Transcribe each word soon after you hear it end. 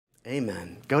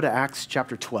Amen. Go to Acts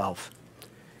chapter 12.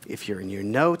 If you're in your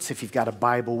notes, if you've got a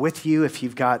Bible with you, if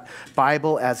you've got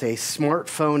Bible as a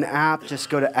smartphone app, just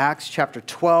go to Acts chapter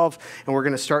 12, and we're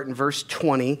going to start in verse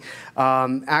 20.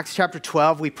 Acts chapter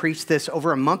 12, we preached this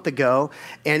over a month ago,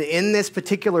 and in this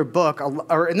particular book,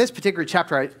 or in this particular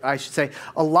chapter, I should say,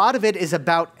 a lot of it is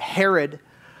about Herod.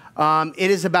 It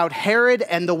is about Herod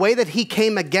and the way that he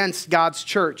came against God's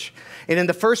church. And in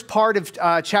the first part of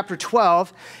chapter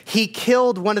 12, he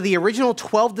killed one of the original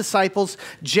 12 disciples,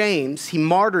 James. He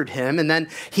martyred him, and then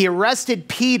he arrested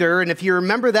Peter. And if you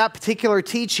remember that particular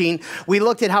teaching, we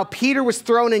looked at how Peter was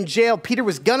thrown in jail. Peter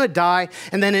was going to die,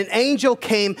 and then an angel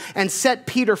came and set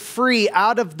Peter free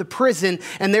out of the prison,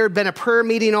 and there had been a prayer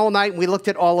meeting all night, and we looked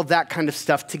at all of that kind of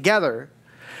stuff together.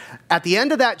 At the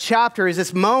end of that chapter is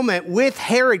this moment with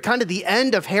Herod, kind of the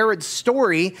end of Herod's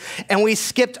story, and we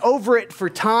skipped over it for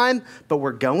time, but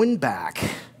we're going back.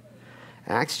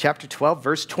 Acts chapter 12,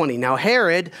 verse 20. Now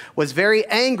Herod was very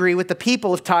angry with the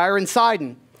people of Tyre and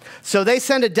Sidon. So they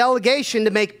sent a delegation to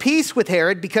make peace with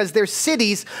Herod because their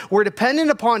cities were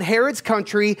dependent upon Herod's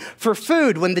country for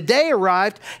food. When the day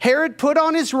arrived, Herod put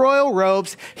on his royal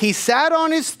robes. He sat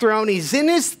on his throne. He's in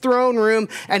his throne room,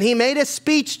 and he made a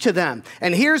speech to them.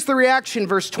 And here's the reaction,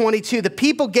 verse 22. The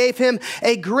people gave him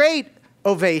a great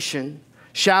ovation,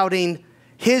 shouting,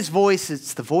 "His voice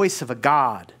is the voice of a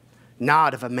God,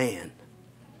 not of a man."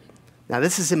 Now,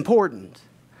 this is important.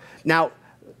 Now,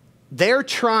 they're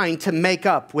trying to make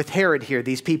up with Herod here,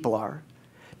 these people are,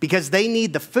 because they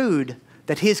need the food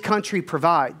that his country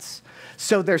provides.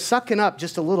 So they're sucking up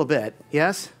just a little bit,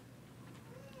 yes?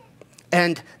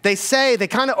 And they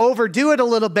kind of overdo it a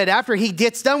little bit. After he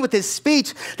gets done with his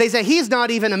speech, they say, he's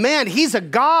not even a man, he's a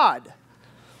God.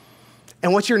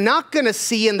 And what you're not going to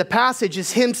see in the passage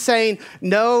is him saying,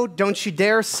 no, don't you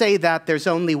dare say that. There's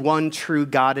only one true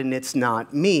God, and it's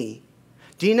not me.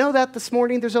 Do you know that this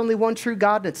morning there's only one true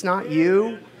God and it's not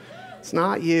you? It's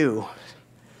not you.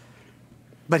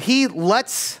 But he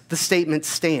lets the statement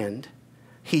stand.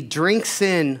 He drinks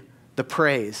in the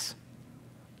praise.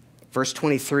 Verse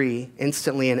 23,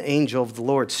 instantly an angel of the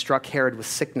Lord struck Herod with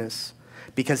sickness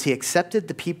because he accepted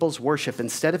the people's worship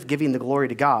instead of giving the glory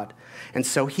to God. And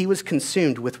so he was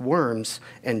consumed with worms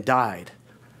and died.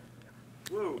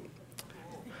 Whoa.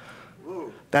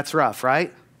 Whoa. That's rough,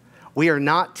 right? We are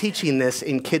not teaching this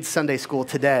in kids' Sunday school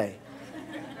today,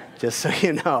 just so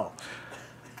you know.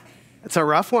 It's a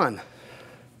rough one.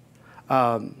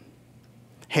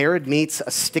 Herod meets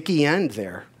a sticky end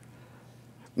there.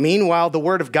 Meanwhile, the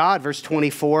word of God, verse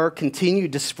 24,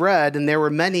 continued to spread, and there were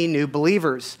many new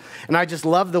believers. And I just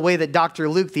love the way that Dr.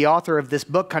 Luke, the author of this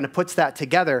book, kind of puts that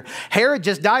together. Herod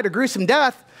just died a gruesome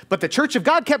death, but the church of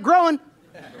God kept growing.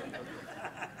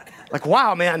 Like,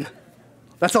 wow, man.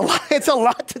 That's a lot. It's a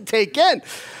lot to take in.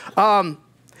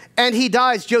 And he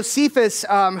dies. Josephus,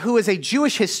 who is a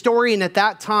Jewish historian at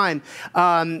that time,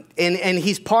 and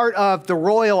he's part of the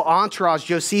royal entourage,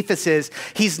 Josephus is.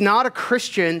 He's not a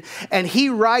Christian, and he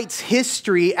writes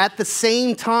history at the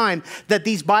same time that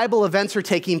these Bible events are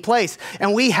taking place.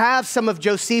 And we have some of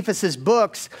Josephus's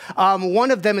books. One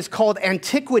of them is called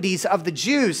Antiquities of the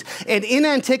Jews. And in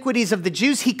Antiquities of the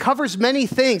Jews, he covers many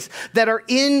things that are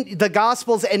in the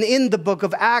Gospels and in the book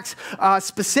of Acts,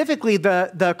 specifically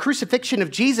the crucifixion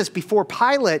of Jesus before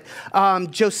Pilate.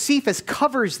 Josephus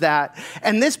covers that.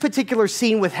 And this particular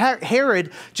scene with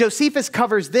Herod, Josephus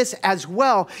covers this as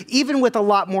well, even with a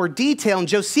lot more detail. And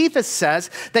Josephus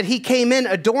says that he came in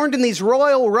adorned in these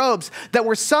royal robes that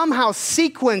were somehow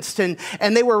sequenced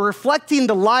and they were reflecting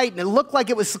the light, and it looked like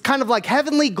it was kind of like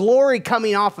heavenly glory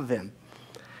coming off of him.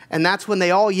 And that's when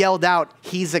they all yelled out,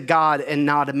 he's a God and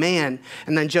not a man.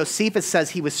 And then Josephus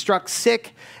says he was struck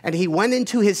sick and he went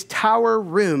into his tower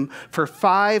room for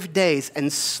 5 days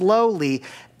and slowly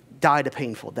died a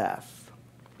painful death.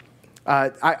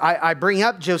 I bring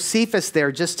up Josephus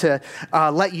there just to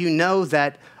let you know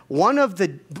that one of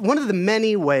the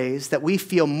many ways that we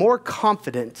feel more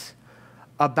confident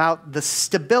about the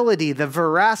stability, the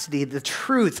veracity, the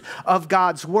truth of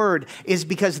God's word is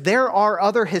because there are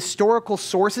other historical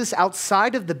sources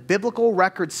outside of the biblical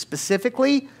records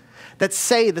specifically that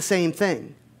say the same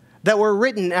thing, that were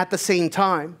written at the same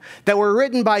time, that were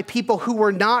written by people who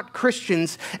were not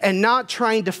Christians and not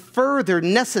trying to further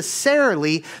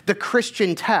necessarily the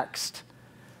Christian text,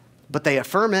 but they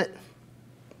affirm it.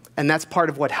 And that's part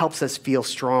of what helps us feel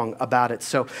strong about it.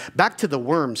 So back to the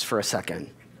worms for a second.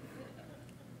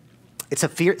 It's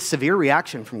a severe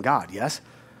reaction from God, yes?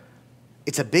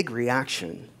 It's a big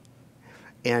reaction.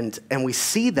 And we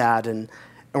see that and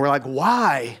we're like,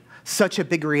 why such a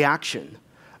big reaction?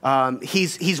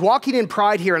 He's walking in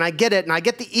pride here, and I get it, and I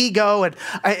get the ego, and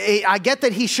I get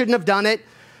that he shouldn't have done it.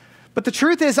 But the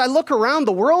truth is, I look around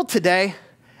the world today,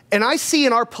 and I see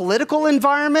in our political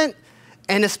environment,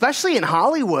 and especially in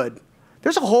Hollywood,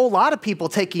 there's a whole lot of people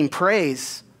taking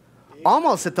praise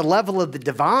almost at the level of the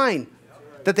divine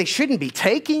that they shouldn't be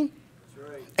taking.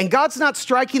 And God's not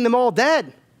striking them all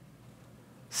dead.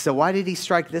 So why did he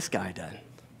strike this guy dead?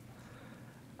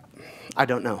 I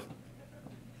don't know.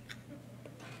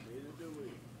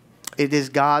 It is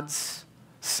God's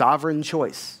sovereign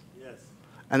choice. Yes.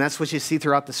 And that's what you see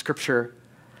throughout the scripture.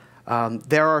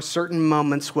 There are certain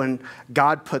moments when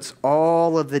God puts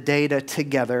all of the data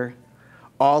together,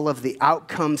 all of the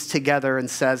outcomes together, and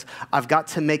says, I've got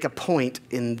to make a point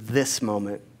in this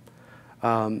moment.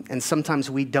 And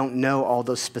sometimes we don't know all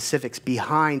those specifics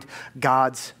behind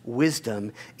God's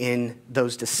wisdom in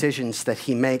those decisions that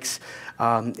he makes.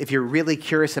 If you're really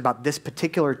curious about this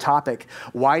particular topic,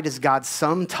 why does God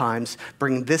sometimes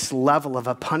bring this level of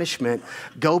a punishment?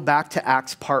 Go back to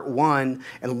Acts part 1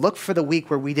 and look for the week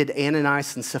where we did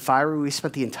Ananias and Sapphira. We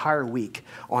spent the entire week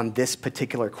on this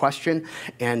particular question,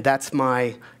 and that's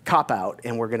my cop-out,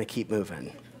 and we're going to keep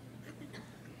moving.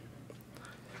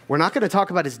 We're not going to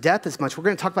talk about his death as much. We're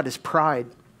going to talk about his pride.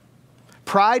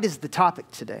 Pride is the topic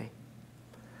today.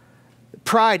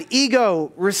 Pride,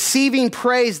 ego, receiving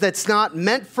praise that's not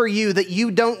meant for you, that you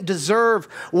don't deserve,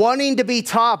 wanting to be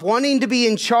top, wanting to be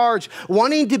in charge,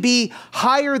 wanting to be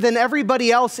higher than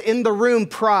everybody else in the room,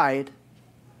 pride.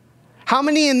 How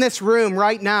many in this room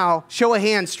right now, show of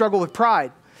hands, struggle with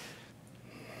pride?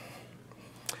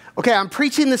 Okay, I'm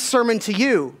preaching this sermon to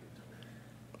you.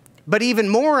 But even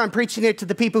more, I'm preaching it to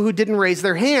the people who didn't raise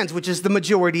their hands, which is the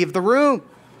majority of the room.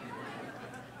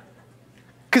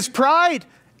 Because pride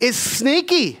is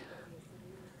sneaky.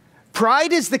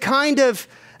 Pride is the kind of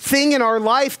thing in our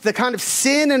life, the kind of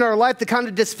sin in our life, the kind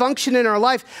of dysfunction in our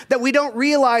life that we don't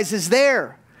realize is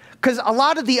there. Because a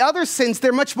lot of the other sins,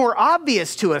 they're much more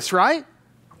obvious to us, right?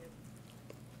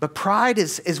 But pride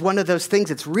is one of those things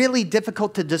that's really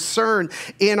difficult to discern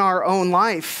in our own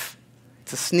life.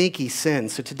 It's a sneaky sin.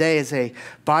 So today is a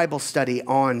Bible study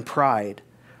on pride.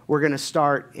 We're going to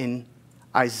start in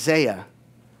Isaiah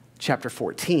chapter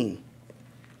 14,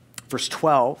 verse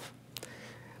 12.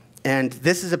 And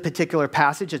this is a particular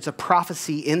passage. It's a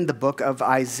prophecy in the book of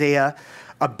Isaiah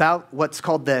about what's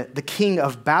called the king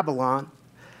of Babylon.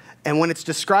 And when it's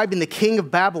describing the king of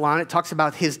Babylon, it talks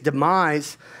about his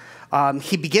demise.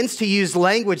 He begins to use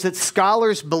language that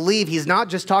scholars believe he's not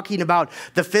just talking about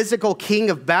the physical king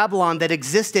of Babylon that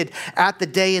existed at the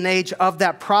day and age of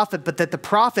that prophet, but that the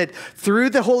prophet, through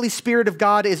the Holy Spirit of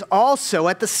God, is also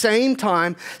at the same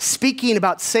time speaking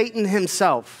about Satan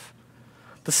himself.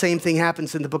 The same thing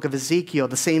happens in the book of Ezekiel.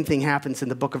 The same thing happens in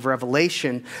the book of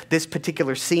Revelation. This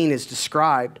particular scene is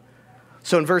described.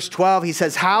 So in verse 12, he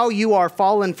says, how you are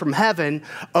fallen from heaven,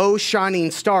 O shining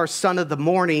star, son of the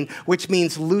morning, which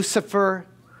means Lucifer.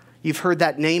 You've heard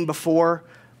that name before.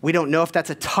 We don't know if that's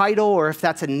a title or if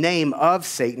that's a name of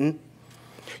Satan.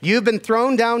 You've been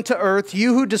thrown down to earth,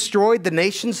 you who destroyed the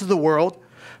nations of the world.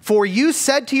 For you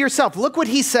said to yourself, look what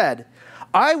he said,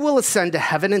 I will ascend to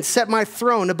heaven and set my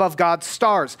throne above God's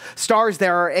stars. Stars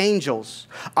there are angels.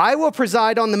 I will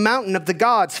preside on the mountain of the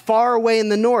gods far away in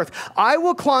the north. I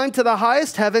will climb to the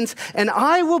highest heavens, and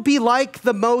I will be like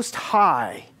the Most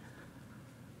High.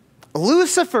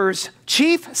 Lucifer's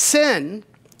chief sin,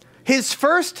 his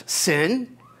first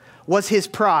sin, was his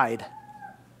pride.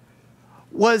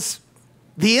 Was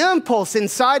the impulse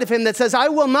inside of him that says, I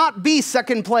will not be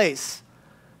second place.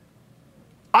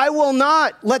 I will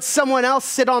not let someone else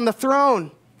sit on the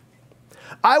throne.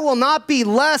 I will not be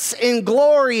less in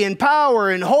glory and power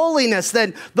and holiness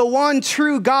than the one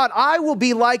true God. I will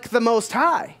be like the Most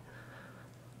High.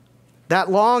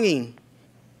 That longing,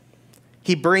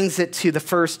 he brings it to the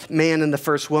first man and the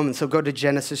first woman. So go to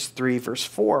Genesis 3, verse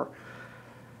 4.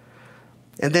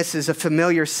 And this is a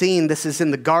familiar scene. This is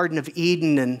in the Garden of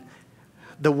Eden, and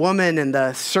the woman and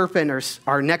the serpent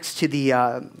are next to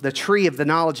the tree of the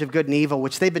knowledge of good and evil,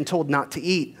 which they've been told not to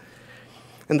eat.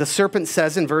 And the serpent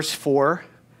says in verse 4,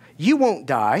 you won't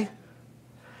die.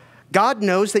 God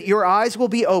knows that your eyes will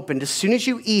be opened as soon as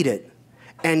you eat it,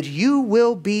 and you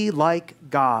will be like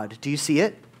God. Do you see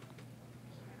it?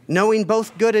 Knowing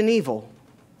both good and evil.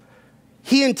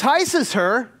 He entices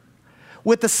her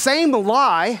with the same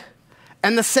lie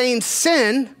and the same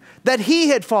sin that he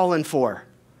had fallen for.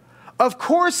 Of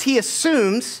course, he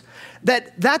assumes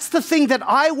That's the thing that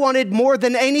I wanted more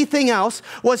than anything else,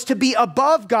 was to be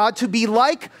above God, to be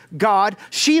like God.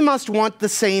 She must want the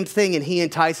same thing. And he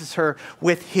entices her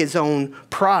with his own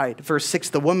pride. Verse 6,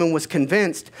 the woman was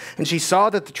convinced, and she saw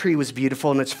that the tree was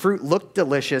beautiful and its fruit looked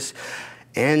delicious,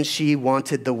 and she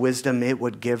wanted the wisdom it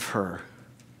would give her.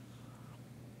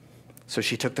 So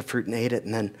she took the fruit and ate it,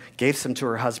 and then gave some to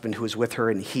her husband who was with her,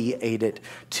 and he ate it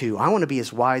too. I want to be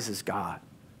as wise as God.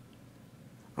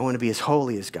 I want to be as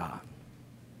holy as God.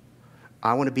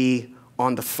 I want to be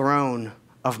on the throne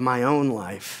of my own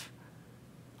life.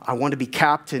 I want to be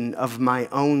captain of my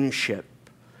own ship.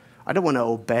 I don't want to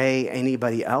obey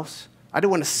anybody else. I don't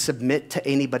want to submit to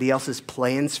anybody else's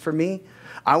plans for me.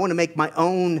 I want to make my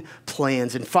own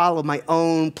plans and follow my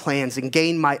own plans and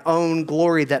gain my own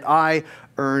glory that I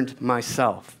earned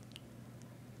myself.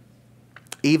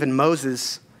 Even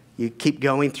Moses, you keep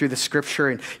going through the scripture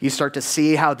and you start to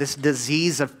see how this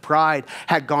disease of pride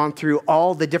had gone through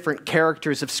all the different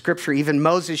characters of scripture. Even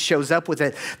Moses shows up with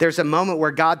it. There's a moment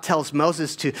where God tells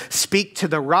Moses to speak to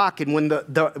the rock. And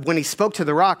when he spoke to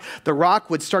the rock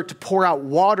would start to pour out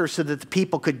water so that the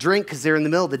people could drink because they're in the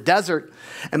middle of the desert.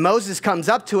 And Moses comes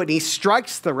up to it and he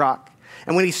strikes the rock.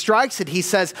 And when he strikes it, he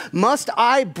says, "Must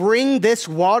I bring this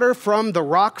water from the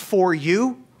rock for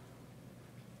you?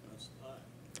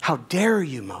 How dare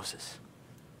you, Moses?"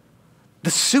 The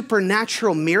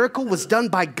supernatural miracle was done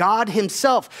by God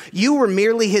himself. You were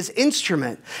merely his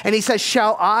instrument. And he says,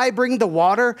 "Shall I bring the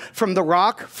water from the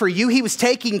rock for you?" He was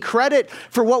taking credit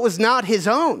for what was not his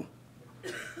own.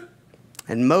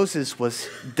 And Moses was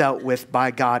dealt with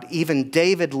by God. Even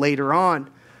David later on,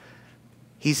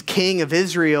 he's king of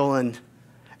Israel, and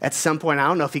at some point, I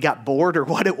don't know if he got bored or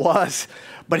what it was,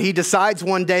 but he decides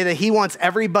one day that he wants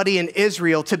everybody in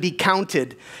Israel to be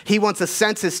counted. He wants a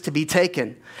census to be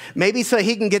taken. Maybe so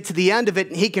he can get to the end of it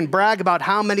and he can brag about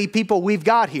how many people we've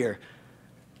got here.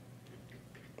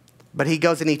 But he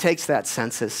goes and he takes that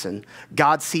census, and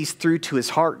God sees through to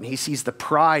his heart, and he sees the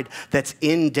pride that's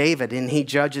in David, and he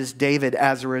judges David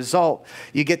as a result.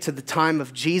 You get to the time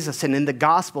of Jesus and in the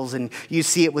Gospels, and you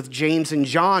see it with James and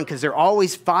John, because they're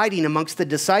always fighting amongst the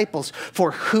disciples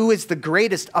for who is the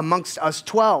greatest amongst us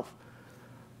 12.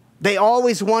 They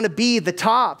always want to be the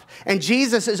top, and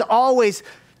Jesus is always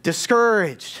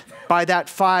discouraged by that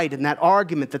fight and that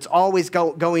argument that's always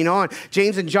going on.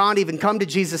 James and John even come to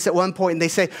Jesus at one point and they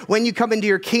say, "When you come into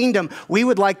your kingdom, we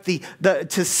would like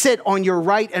to sit on your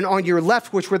right and on your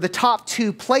left," which were the top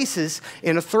two places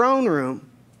in a throne room.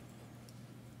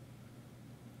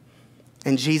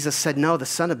 And Jesus said, "No, the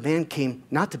Son of Man came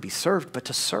not to be served, but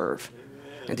to serve,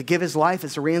 and to give his life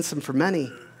as a ransom for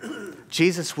many."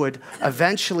 Jesus would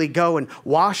eventually go and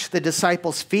wash the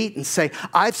disciples' feet and say,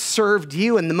 "I've served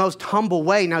you in the most humble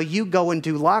way. Now you go and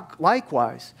do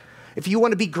likewise." If you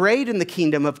want to be great in the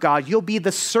kingdom of God, you'll be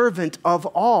the servant of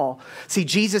all. See,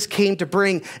 Jesus came to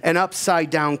bring an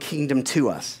upside-down kingdom to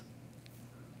us.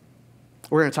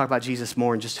 We're going to talk about Jesus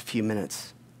more in just a few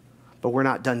minutes, but we're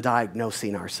not done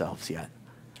diagnosing ourselves yet.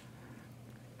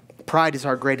 Pride is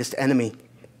our greatest enemy.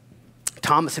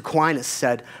 Thomas Aquinas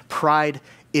said, "Pride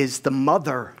is the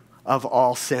mother of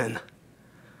all sin."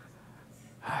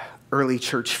 Early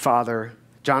church father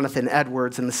Jonathan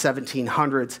Edwards in the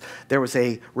 1700s, there was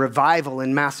a revival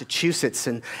in Massachusetts,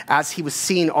 and as he was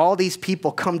seeing all these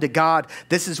people come to God,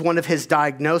 this is one of his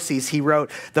diagnoses. He wrote,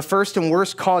 "The first and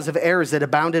worst cause of errors that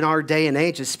abound in our day and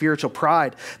age is spiritual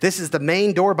pride. This is the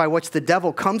main door by which the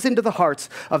devil comes into the hearts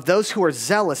of those who are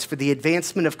zealous for the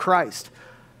advancement of Christ."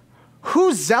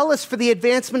 Who's zealous for the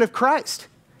advancement of Christ?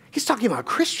 He's talking about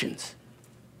Christians.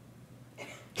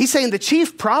 He's saying the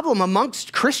chief problem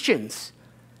amongst Christians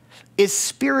is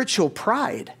spiritual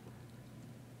pride.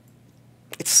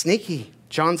 It's sneaky.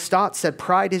 John Stott said,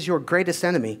 "Pride is your greatest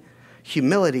enemy.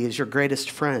 Humility is your greatest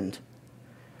friend."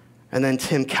 And then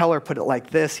Tim Keller put it like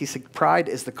this. He said, "Pride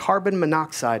is the carbon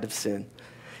monoxide of sin.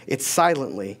 It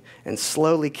silently and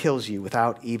slowly kills you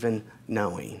without even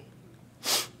knowing."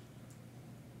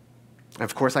 And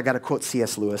of course, I got to quote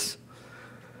C.S. Lewis.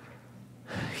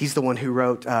 He's the one who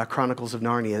wrote Chronicles of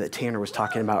Narnia that Tanner was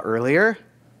talking about earlier.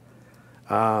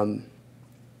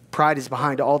 Pride is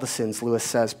behind all the sins, Lewis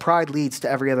says. Pride leads to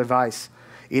every other vice.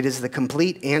 It is the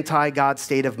complete anti-God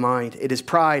state of mind. It is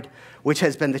pride which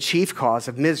has been the chief cause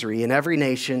of misery in every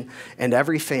nation and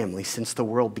every family since the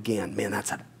world began. Man,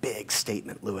 that's a big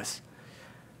statement, Lewis.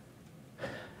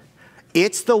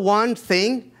 It's the one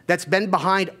thing that's been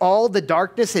behind all the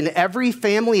darkness in every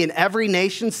family and every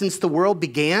nation since the world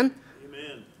began.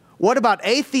 What about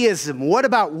atheism? What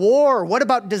about war? What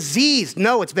about disease?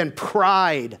 No, it's been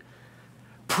pride.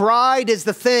 Pride is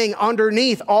the thing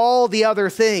underneath all the other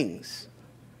things.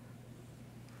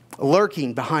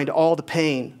 lurking behind all the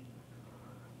pain.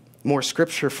 More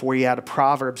scripture for you out of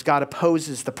Proverbs. God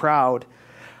opposes the proud.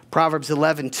 Proverbs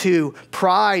 11:2,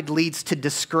 pride leads to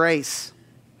disgrace.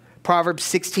 Proverbs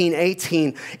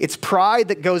 16:18, it's pride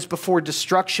that goes before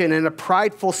destruction and a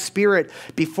prideful spirit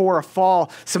before a fall.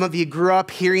 Some of you grew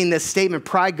up hearing this statement,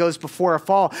 pride goes before a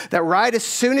fall. That right as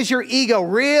soon as your ego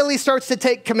really starts to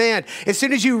take command, as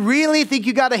soon as you really think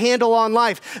you got a handle on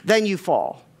life, then you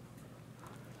fall.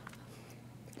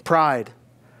 Pride.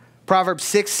 Proverbs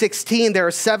 6:16, there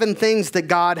are 7 things that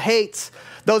God hates.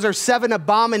 Those are 7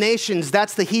 abominations.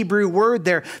 That's the Hebrew word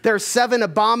there. There are 7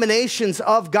 abominations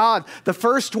of God. The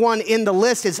first one in the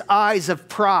list is eyes of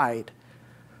pride.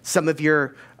 Some of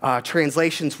your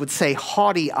translations would say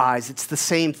haughty eyes. It's the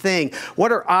same thing.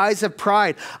 What are eyes of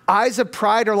pride? Eyes of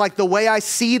pride are like the way I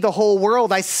see the whole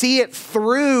world. I see it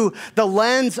through the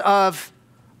lens of,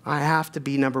 I have to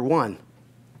be number one.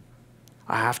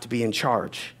 I have to be in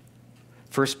charge.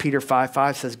 1 Peter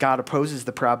 5:5 says, God opposes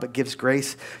the proud, but gives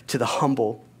grace to the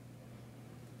humble.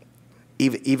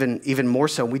 Even more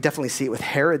so, we definitely see it with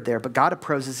Herod there, but God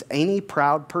opposes any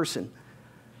proud person.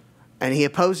 And he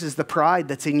opposes the pride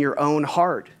that's in your own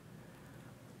heart.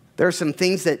 There are some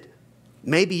things that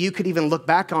maybe you could even look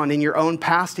back on in your own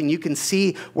past and you can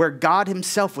see where God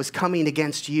himself was coming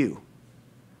against you.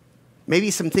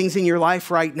 Maybe some things in your life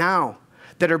right now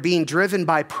that are being driven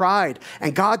by pride,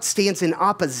 and God stands in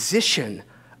opposition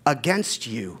against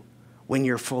you when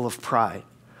you're full of pride.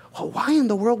 Well, why in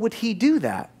the world would he do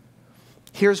that?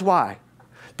 Here's why.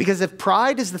 Because if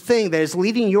pride is the thing that is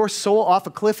leading your soul off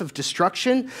a cliff of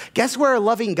destruction, guess where a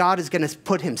loving God is going to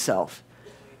put himself?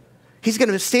 He's going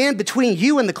to stand between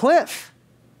you and the cliff,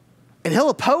 and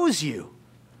he'll oppose you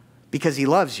because he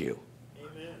loves you.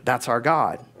 Amen. That's our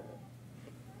God.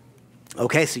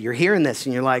 Okay, so you're hearing this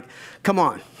and you're like, come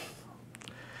on.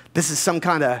 This is some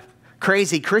kind of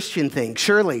crazy Christian thing.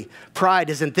 Surely pride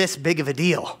isn't this big of a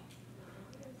deal.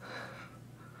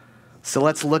 So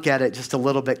let's look at it just a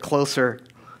little bit closer.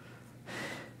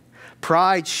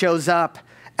 Pride shows up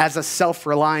as a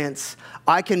self-reliance.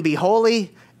 I can be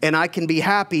holy and I can be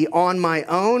happy on my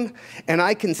own, and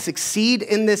I can succeed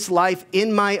in this life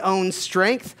in my own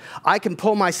strength. I can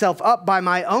pull myself up by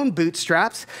my own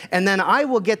bootstraps, and then I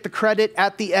will get the credit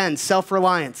at the end.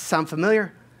 Self-reliance. Sound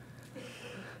familiar?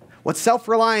 What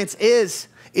self-reliance is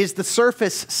the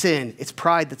surface sin. It's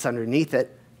pride that's underneath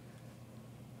it.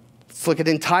 Let's look at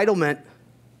entitlement.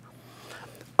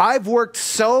 I've worked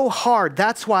so hard,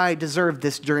 that's why I deserve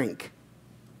this drink.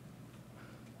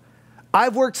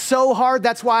 I've worked so hard,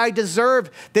 that's why I deserve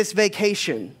this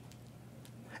vacation.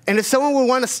 And if someone would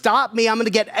want to stop me, I'm going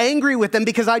to get angry with them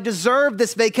because I deserve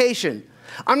this vacation.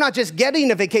 I'm not just getting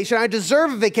a vacation, I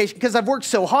deserve a vacation because I've worked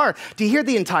so hard. Do you hear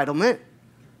the entitlement?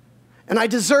 And I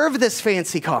deserve this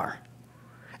fancy car.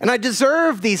 And I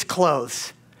deserve these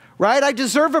clothes, right? I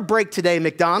deserve a break today,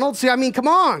 McDonald's. I mean, come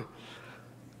on.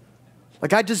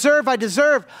 Like I deserve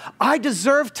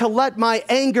to let my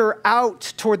anger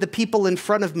out toward the people in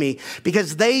front of me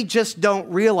because they just don't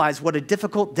realize what a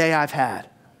difficult day I've had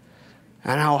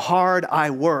and how hard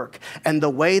I work and the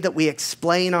way that we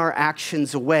explain our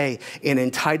actions away in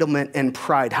entitlement and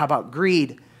pride. How about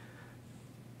greed?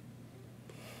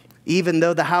 Even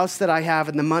though the house that I have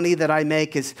and the money that I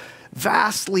make is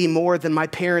vastly more than my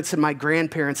parents and my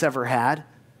grandparents ever had,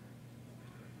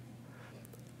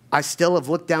 I still have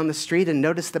looked down the street and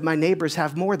noticed that my neighbors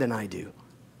have more than I do.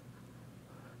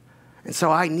 And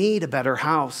so I need a better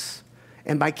house.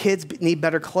 And my kids need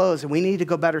better clothes. And we need to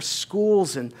go better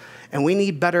schools. And we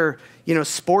need better,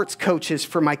 sports coaches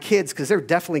for my kids because they're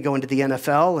definitely going to the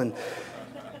NFL. And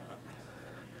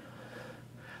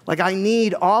like I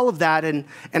need all of that. And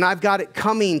I've got it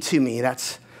coming to me.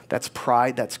 That's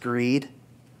pride. That's greed.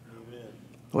 Amen.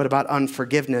 What about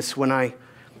unforgiveness?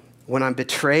 When I'm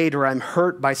betrayed or I'm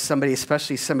hurt by somebody,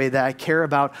 especially somebody that I care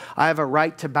about, I have a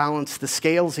right to balance the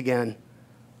scales again.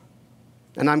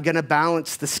 And I'm going to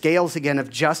balance the scales again of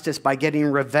justice by getting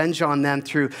revenge on them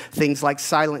through things like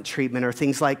silent treatment or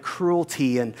things like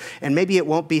cruelty. And maybe it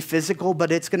won't be physical,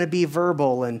 but it's going to be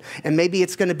verbal. And maybe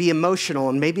it's going to be emotional.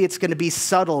 And maybe it's going to be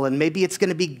subtle. And maybe it's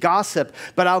going to be gossip.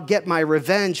 But I'll get my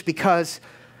revenge because,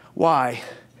 why?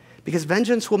 Because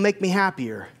vengeance will make me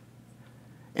happier.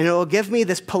 And it will give me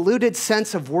this polluted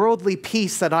sense of worldly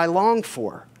peace that I long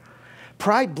for.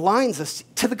 Pride blinds us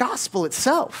to the gospel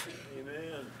itself.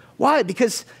 Amen. Why?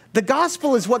 Because the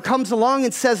gospel is what comes along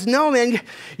and says, no, man,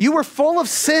 you were full of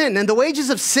sin, and the wages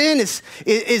of sin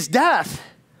is death.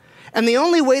 And the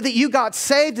only way that you got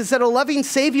saved is that a loving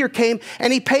Savior came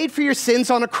and he paid for your sins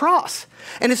on a cross.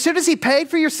 And as soon as he paid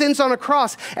for your sins on a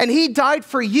cross and he died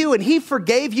for you and he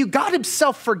forgave you, God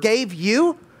himself forgave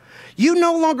you. You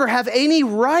no longer have any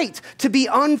right to be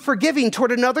unforgiving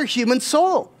toward another human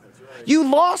soul. Right. You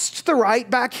lost the right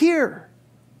back here.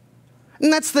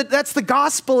 And that's the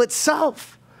gospel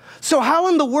itself. So how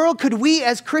in the world could we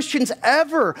as Christians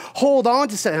ever hold on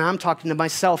to say, and I'm talking to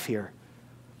myself here,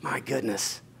 my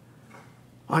goodness,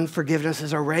 unforgiveness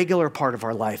is a regular part of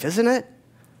our life, isn't it?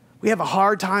 We have a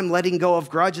hard time letting go of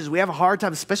grudges. We have a hard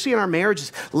time, especially in our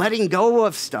marriages, letting go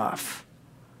of stuff.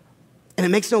 And it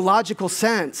makes no logical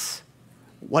sense.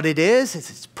 What it is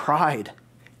it's pride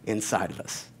inside of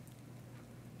us.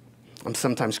 I'm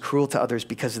sometimes cruel to others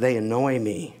because they annoy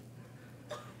me.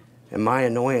 And my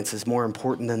annoyance is more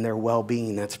important than their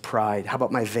well-being. That's pride. How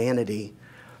about my vanity?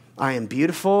 I am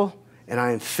beautiful, and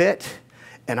I am fit,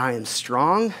 and I am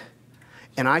strong,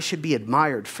 and I should be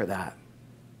admired for that.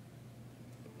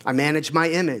 I manage my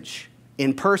image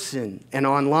in person and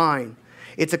online.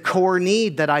 It's a core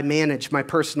need that I manage my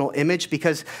personal image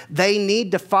because they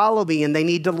need to follow me and they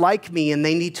need to like me and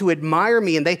they need to admire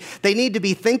me and they need to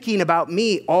be thinking about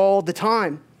me all the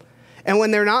time. And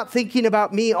when they're not thinking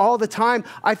about me all the time,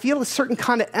 I feel a certain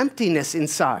kind of emptiness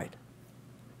inside.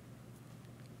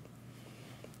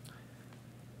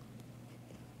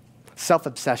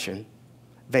 Self-obsession,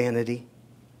 vanity,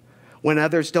 when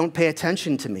others don't pay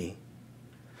attention to me.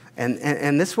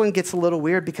 And this one gets a little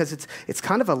weird because it's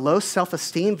kind of a low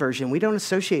self-esteem version. We don't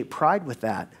associate pride with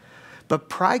that. But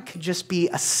pride can just be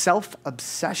a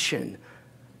self-obsession.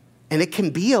 And it can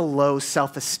be a low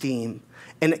self-esteem.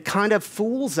 And it kind of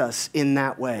fools us in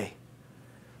that way.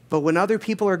 But when other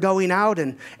people are going out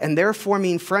and they're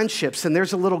forming friendships and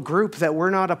there's a little group that we're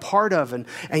not a part of and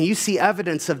you see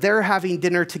evidence of they're having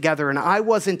dinner together and I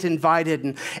wasn't invited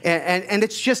and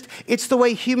it's the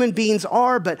way human beings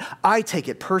are, but I take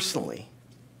it personally.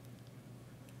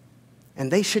 And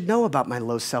they should know about my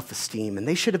low self-esteem and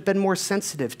they should have been more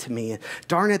sensitive to me. And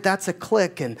darn it, that's a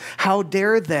clique and how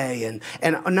dare they? And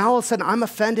now all of a sudden I'm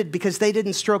offended because they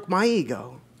didn't stroke my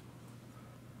ego.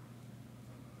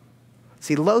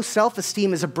 See, low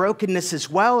self-esteem is a brokenness as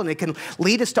well, and it can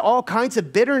lead us to all kinds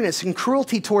of bitterness and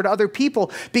cruelty toward other people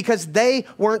because they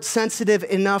weren't sensitive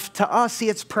enough to us. See,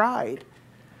 it's pride.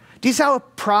 Do you see how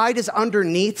pride is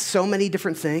underneath so many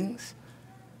different things?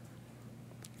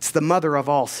 It's the mother of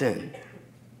all sin.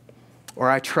 Or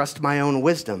I trust my own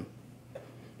wisdom,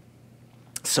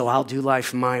 so I'll do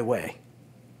life my way.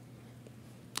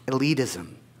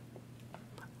 Elitism.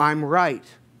 I'm right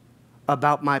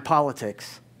about my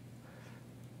politics.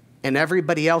 And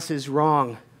everybody else is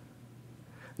wrong.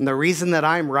 And the reason that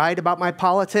I'm right about my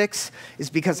politics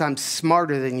is because I'm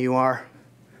smarter than you are.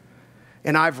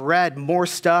 And I've read more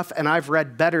stuff and I've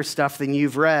read better stuff than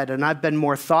you've read. And I've been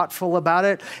more thoughtful about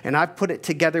it. And I've put it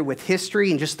together with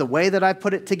history and just the way that I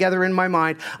put it together in my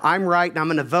mind. I'm right and I'm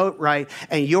going to vote right.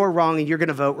 And you're wrong and you're going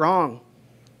to vote wrong.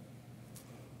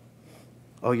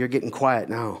 Oh, you're getting quiet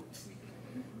now.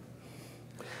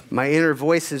 My inner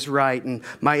voice is right, and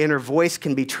my inner voice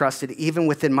can be trusted even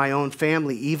within my own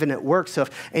family, even at work. So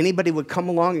if anybody would come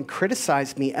along and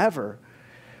criticize me ever,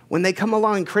 when they come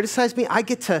along and criticize me, I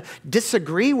get to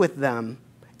disagree with them,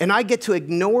 and I get to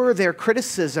ignore their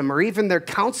criticism or even their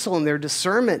counsel and their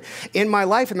discernment in my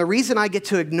life. And the reason I get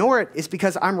to ignore it is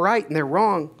because I'm right and they're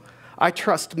wrong. I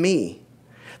trust me.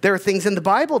 There are things in the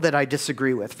Bible that I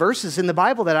disagree with, verses in the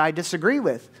Bible that I disagree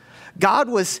with.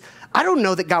 I don't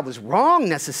know that God was wrong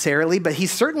necessarily, but he's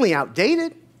certainly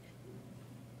outdated.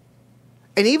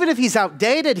 And even if he's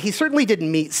outdated, he certainly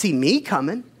didn't see me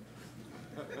coming.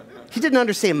 He didn't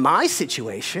understand my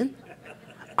situation.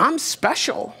 I'm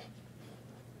special.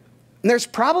 And there's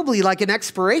probably like an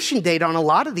expiration date on a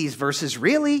lot of these verses,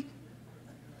 really.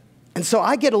 And so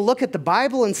I get to look at the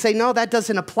Bible and say, no, that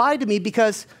doesn't apply to me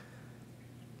because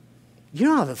you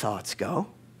know how the thoughts go.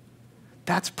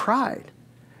 That's pride.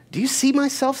 Do you see me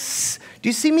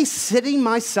sitting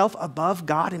myself above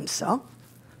God himself?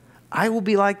 I will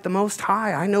be like the Most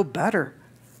High. I know better.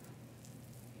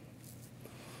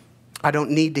 I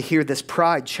don't need to hear this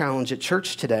pride challenge at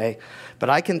church today, but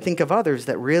I can think of others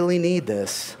that really need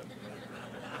this.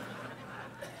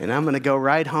 And I'm going to go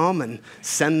right home and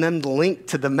send them the link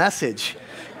to the message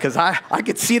because I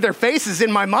could see their faces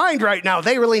in my mind right now.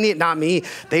 They really need it, not me.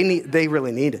 They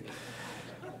really need it.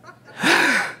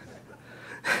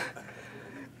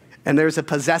 And there's a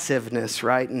possessiveness,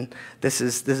 right? And this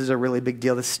is a really big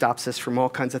deal. This stops us from all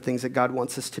kinds of things that God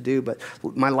wants us to do. But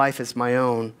my life is my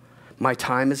own. My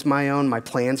time is my own. My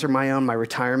plans are my own. My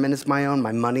retirement is my own.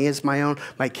 My money is my own.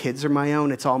 My kids are my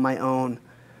own. It's all my own.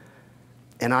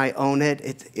 And I own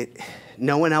it.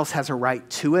 No one else has a right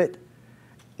to it.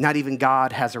 Not even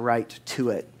God has a right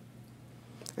to it.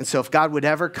 And so if God would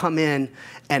ever come in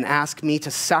and ask me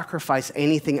to sacrifice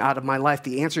anything out of my life,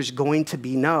 the answer is going to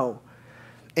be no.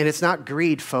 And it's not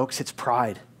greed, folks, it's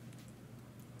pride.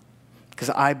 Because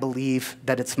I believe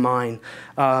that it's mine.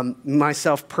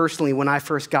 Myself personally, when I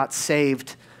first got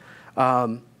saved,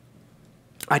 I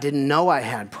didn't know I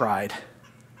had pride.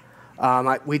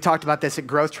 We talked about this at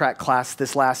Growth Track class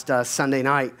this last Sunday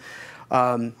night.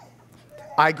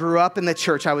 I grew up in the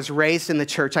church. I was raised in the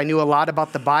church. I knew a lot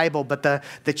about the Bible, but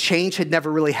the change had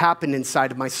never really happened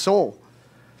inside of my soul.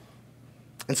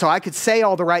 And so I could say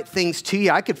all the right things to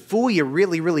you. I could fool you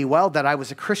really, really well that I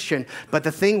was a Christian. But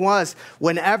the thing was,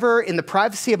 whenever in the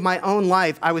privacy of my own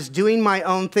life, I was doing my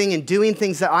own thing and doing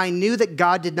things that I knew that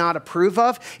God did not approve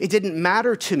of, it didn't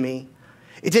matter to me.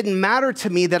 It didn't matter to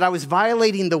me that I was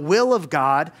violating the will of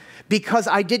God because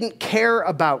I didn't care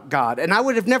about God. And I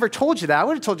would have never told you that. I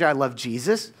would have told you I love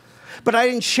Jesus, but I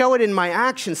didn't show it in my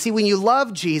actions. See, when you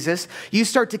love Jesus, you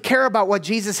start to care about what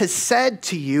Jesus has said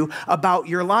to you about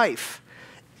your life.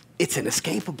 It's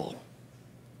inescapable.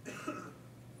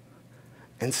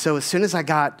 And so as soon as I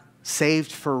got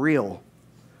saved for real,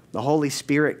 the Holy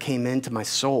Spirit came into my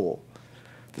soul.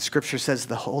 The scripture says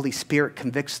the Holy Spirit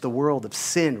convicts the world of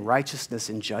sin, righteousness,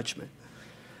 and judgment.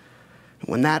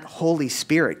 When that Holy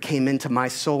Spirit came into my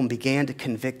soul and began to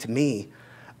convict me,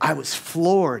 I was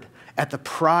floored at the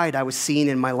pride I was seeing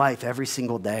in my life every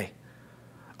single day.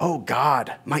 Oh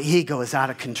God, my ego is out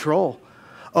of control.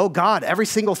 Oh God, every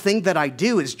single thing that I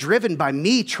do is driven by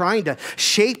me trying to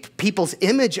shape people's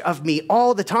image of me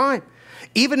all the time.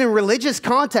 Even in religious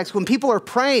context, when people are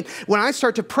praying, when I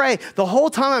start to pray, the whole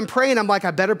time I'm praying, I'm like,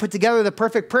 I better put together the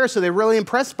perfect prayer so they're really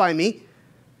impressed by me.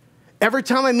 Every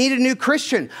time I meet a new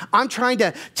Christian, I'm trying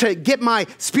to get my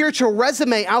spiritual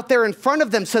resume out there in front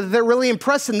of them so that they're really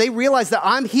impressed and they realize that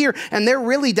I'm here and they're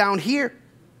really down here.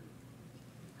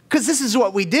 Because this is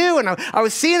what we do, and I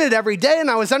was seeing it every day, and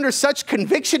I was under such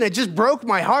conviction, it just broke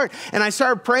my heart. And I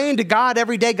started praying to God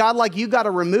every day, God, like, you got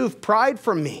to remove pride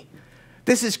from me.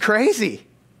 This is crazy.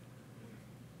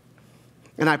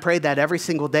 And I prayed that every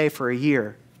single day for a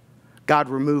year. God,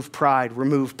 remove pride,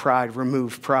 remove pride,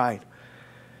 remove pride.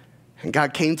 And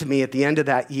God came to me at the end of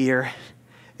that year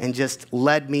and just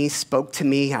led me, spoke to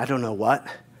me, I don't know what,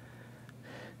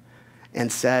 and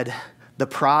said, the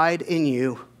pride in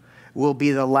you will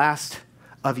be the last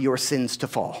of your sins to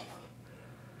fall.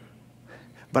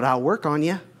 But I'll work on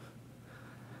you.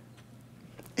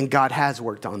 And God has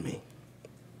worked on me.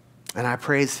 And I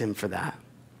praise him for that.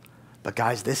 But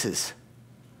guys, this is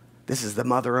the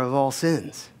mother of all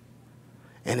sins.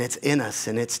 And it's in us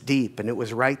and it's deep. And it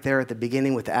was right there at the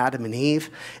beginning with Adam and Eve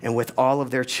and with all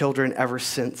of their children ever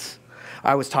since.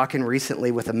 I was talking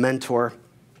recently with a mentor.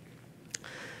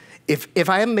 If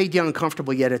I haven't made you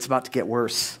uncomfortable yet, it's about to get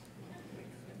worse.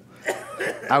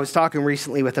 I was talking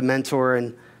recently with a mentor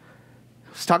and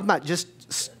I was talking about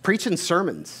just preaching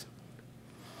sermons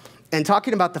and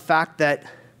talking about the fact that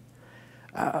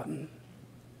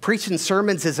preaching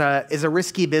sermons is a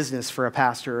risky business for a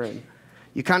pastor, and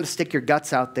you kind of stick your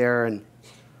guts out there, and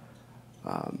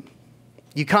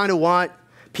you kind of want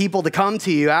people to come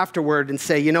to you afterward and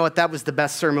say, you know what, that was the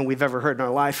best sermon we've ever heard in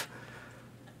our life.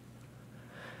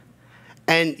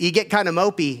 And you get kind of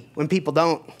mopey when people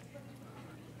don't.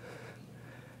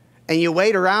 And you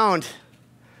wait around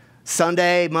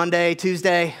Sunday, Monday,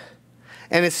 Tuesday,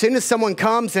 and as soon as someone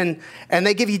comes and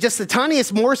they give you just the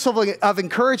tiniest morsel of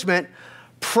encouragement,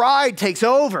 pride takes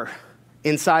over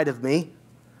inside of me.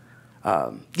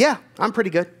 Yeah, I'm pretty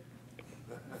good.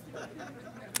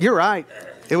 You're right.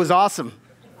 It was awesome.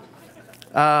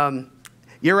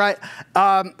 You're right.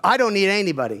 I don't need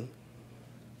anybody.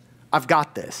 I've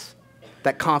got this.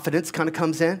 That confidence kind of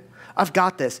comes in. I've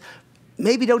got this.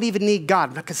 Maybe don't even need God.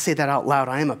 I'm not going to say that out loud.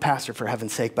 I am a pastor, for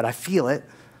heaven's sake, but I feel it.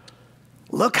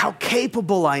 Look how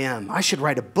capable I am. I should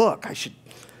write a book. I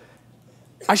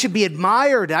should be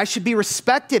admired. I should be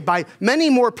respected by many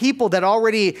more people that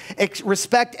already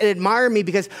respect and admire me,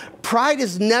 because pride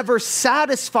is never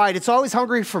satisfied. It's always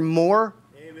hungry for more.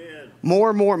 Amen.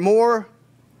 More.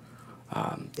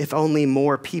 If only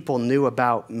more people knew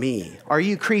about me. Are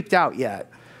you creeped out yet?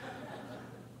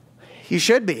 You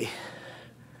should be.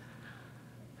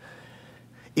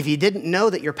 If you didn't know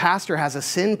that your pastor has a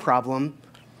sin problem,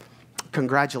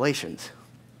 congratulations.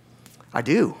 I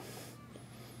do.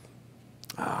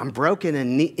 I'm broken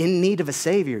and in need of a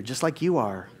Savior, just like you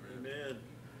are. Amen.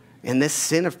 And this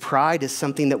sin of pride is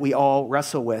something that we all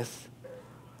wrestle with.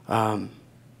 There's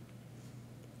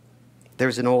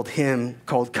an old hymn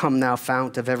called "Come Thou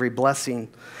Fount of Every Blessing."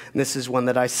 And this is one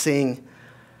that I sing.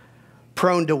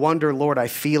 Prone to wonder, Lord, I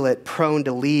feel it. Prone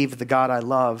to leave the God I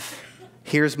love.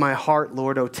 Here's my heart,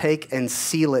 Lord. Oh, take and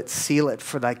seal it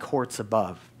for thy courts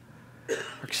above. We're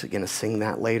actually going to sing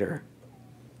that later.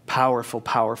 Powerful,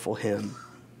 powerful hymn.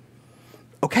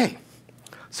 Okay,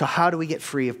 so how do we get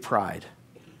free of pride?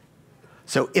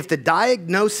 So if the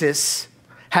diagnosis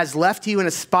has left you in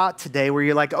a spot today where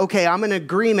you're like, okay, I'm in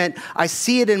agreement. I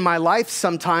see it in my life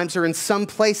sometimes or in some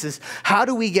places. How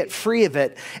do we get free of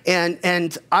it?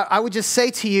 And I would just say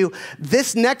to you,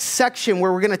 this next section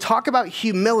where we're going to talk about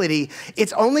humility,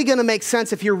 it's only going to make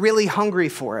sense if you're really hungry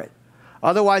for it.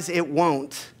 Otherwise, it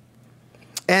won't.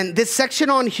 And this section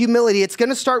on humility, it's going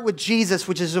to start with Jesus,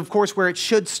 which is, of course, where it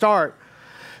should start.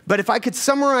 But if I could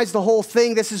summarize the whole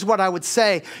thing, this is what I would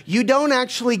say. You don't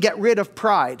actually get rid of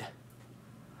pride.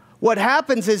 What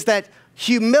happens is that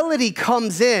humility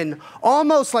comes in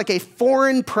almost like a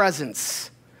foreign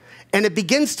presence, and it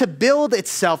begins to build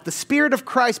itself. The Spirit of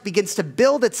Christ begins to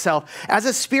build itself as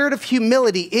a spirit of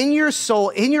humility in your soul,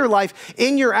 in your life,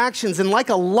 in your actions, and like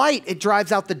a light, it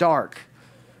drives out the dark.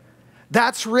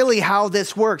 That's really how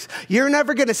this works. You're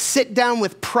never going to sit down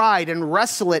with pride and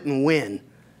wrestle it and win.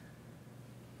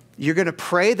 You're going to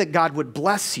pray that God would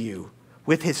bless you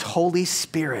with his Holy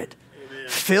Spirit,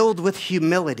 filled with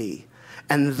humility,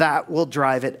 and that will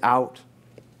drive it out.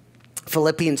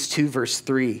 Philippians 2, verse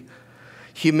 3.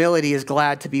 Humility is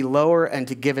glad to be lower and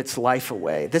to give its life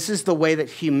away. This is the way that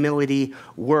humility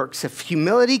works. If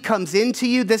humility comes into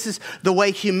you, this is the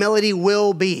way humility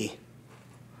will be.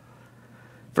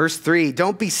 Verse 3,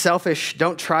 don't be selfish.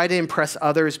 Don't try to impress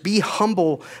others. Be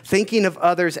humble, thinking of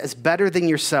others as better than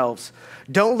yourselves.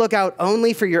 Don't look out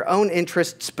only for your own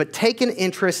interests, but take an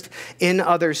interest in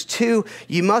others too.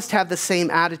 You must have the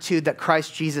same attitude that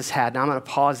Christ Jesus had. Now I'm going to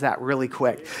pause that really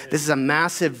quick. This is a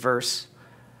massive verse.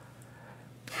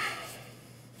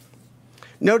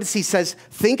 Notice he says,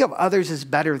 think of others as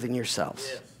better than yourselves.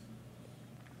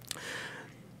 Yes.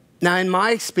 Now in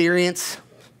my experience,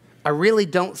 I really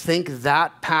don't think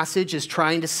that passage is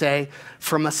trying to say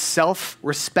from a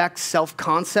self-respect,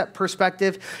 self-concept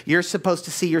perspective, you're supposed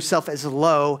to see yourself as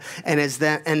low and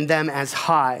them as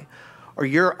high. Or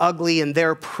you're ugly and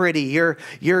they're pretty.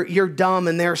 You're dumb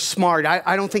and they're smart.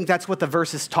 I don't think that's what the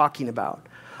verse is talking about.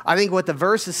 I think what the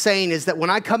verse is saying is that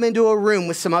when I come into a room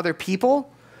with some other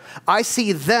people, I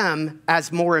see them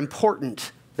as more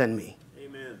important than me.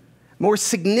 Amen. More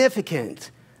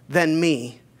significant than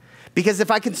me. Because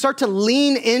if I can start to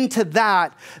lean into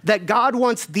that God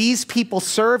wants these people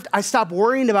served, I stop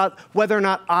worrying about whether or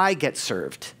not I get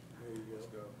served.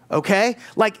 Okay?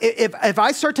 Like if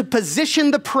I start to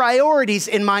position the priorities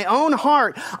in my own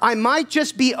heart, I might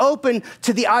just be open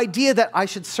to the idea that I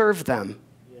should serve them.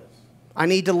 Yes. I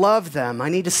need to love them. I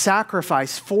need to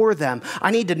sacrifice for them.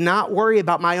 I need to not worry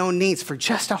about my own needs for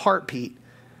just a heartbeat.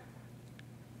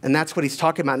 And that's what he's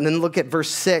talking about. And then look at verse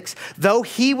 6. Though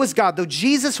he was God, though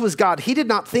Jesus was God, he did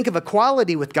not think of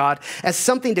equality with God as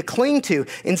something to cling to.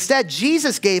 Instead,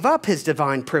 Jesus gave up his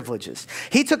divine privileges.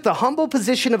 He took the humble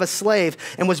position of a slave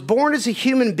and was born as a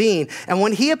human being. And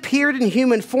when he appeared in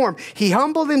human form, he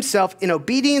humbled himself in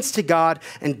obedience to God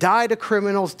and died a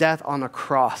criminal's death on a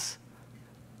cross.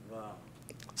 Wow.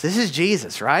 So this is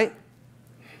Jesus, right?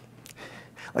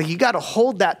 Like you got to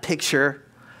hold that picture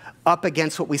up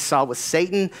against what we saw with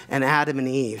Satan and Adam and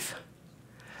Eve.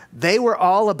 They were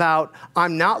all about,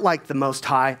 I'm not like the Most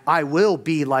High. I will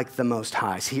be like the Most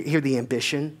High. So hear the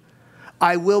ambition.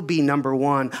 I will be number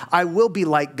one. I will be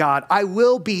like God. I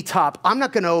will be top. I'm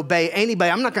not going to obey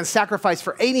anybody. I'm not going to sacrifice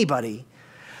for anybody.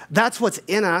 That's what's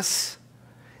in us.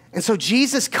 And so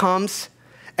Jesus comes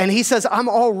and he says, I'm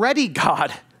already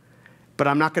God, but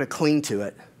I'm not going to cling to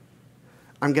it.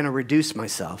 I'm going to reduce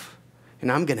myself.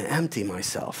 And I'm going to empty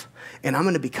myself. And I'm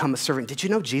going to become a servant. Did you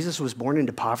know Jesus was born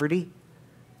into poverty?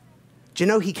 Do you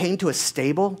know he came to a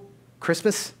stable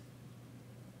Christmas?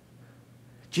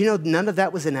 Do you know none of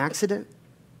that was an accident?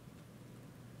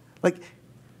 Like,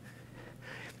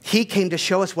 he came to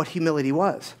show us what humility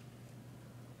was.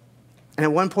 And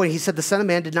at one point he said, the Son of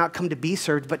Man did not come to be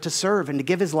served, but to serve and to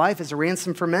give his life as a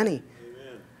ransom for many.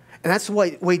 Amen. And that's the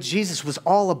way Jesus was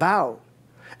all about.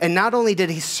 And not only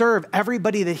did he serve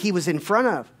everybody that he was in front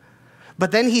of, but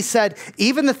then he said,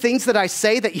 even the things that I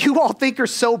say that you all think are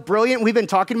so brilliant, we've been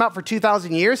talking about for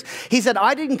 2,000 years, he said,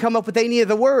 I didn't come up with any of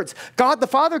the words. God the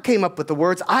Father came up with the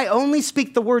words. I only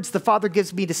speak the words the Father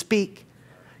gives me to speak.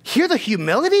 Hear the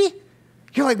humility?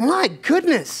 You're like, my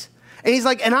goodness. And he's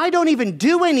like, and I don't even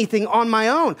do anything on my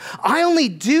own. I only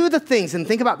do the things, and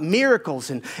think about miracles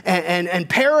and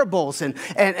parables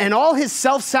and all his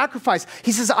self-sacrifice.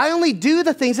 He says, I only do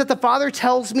the things that the Father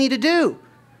tells me to do.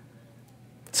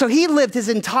 So he lived his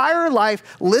entire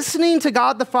life listening to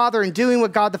God the Father and doing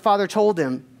what God the Father told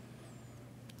him.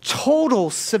 total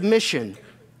submission,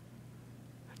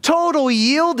 total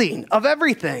yielding of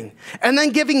everything, and then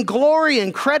giving glory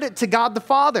and credit to God the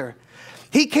Father.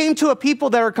 He came to a people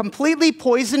that are completely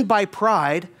poisoned by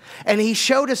pride, and he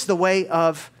showed us the way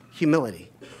of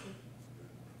humility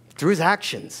through his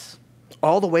actions,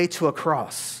 all the way to a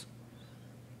cross.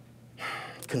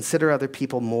 Consider other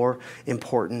people more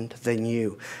important than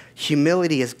you.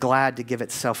 Humility is glad to give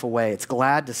itself away. It's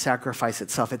glad to sacrifice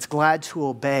itself. It's glad to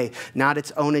obey not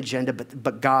its own agenda,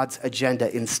 but God's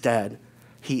agenda instead.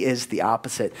 He is the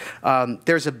opposite.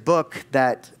 There's a book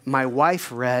that my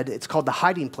wife read. It's called The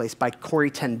Hiding Place by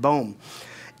Corrie ten Boom.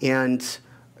 And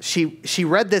she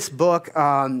read this book,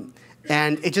 and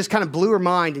it just kind of blew her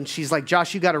mind. And she's like,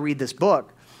 Josh, you got to read this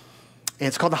book. And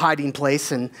it's called The Hiding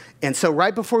Place. And so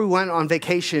right before we went on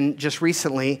vacation just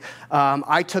recently,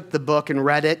 I took the book and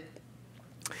read it.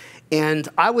 And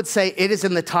I would say it is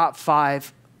in the top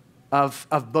 5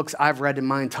 of books I've read in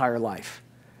my entire life.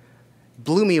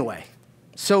 Blew me away.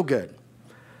 So good.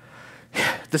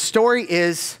 The story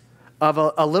is of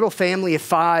a little family of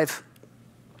 5,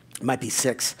 might be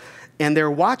 6, and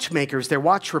they're watchmakers, they're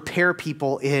watch repair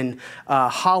people in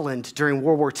Holland during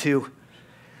World War II.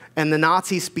 And the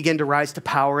Nazis begin to rise to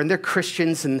power, and they're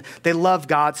Christians, and they love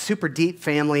God, super deep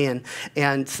family, and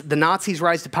the Nazis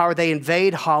rise to power. They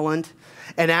invade Holland,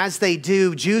 and as they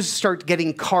do, Jews start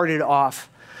getting carted off.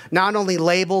 Not only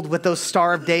labeled with those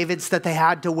Star of Davids that they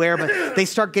had to wear, but they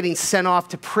start getting sent off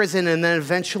to prison and then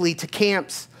eventually to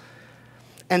camps.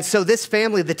 And so this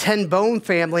family, the Ten Bone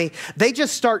family, they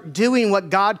just start doing what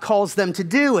God calls them to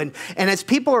do. And as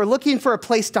people are looking for a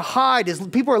place to hide, as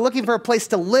people are looking for a place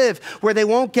to live where they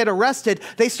won't get arrested,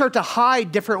 they start to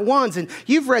hide different ones. And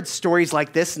you've read stories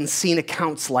like this and seen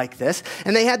accounts like this.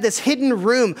 And they had this hidden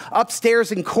room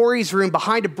upstairs in Corey's room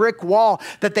behind a brick wall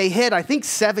that they hid, I think,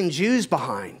 7 Jews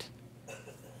behind.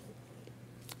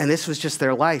 And this was just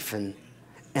their life.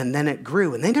 And then it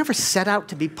grew. And they never set out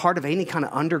to be part of any kind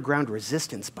of underground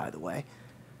resistance, by the way.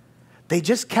 They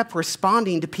just kept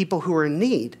responding to people who were in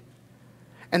need.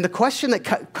 And the question that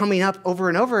kept coming up over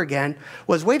and over again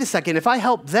was, wait a second, if I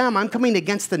help them, I'm coming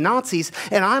against the Nazis,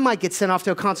 and I might get sent off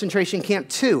to a concentration camp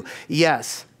too.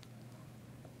 Yes.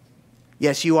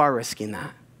 Yes, you are risking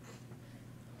that.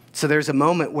 So there's a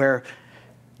moment where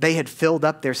they had filled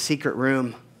up their secret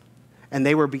room, and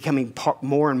they were becoming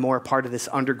more and more part of this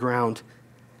underground.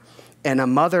 And a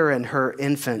mother and her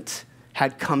infant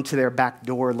had come to their back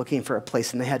door looking for a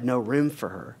place, and they had no room for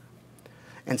her.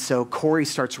 And so Corey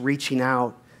starts reaching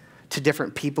out to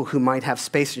different people who might have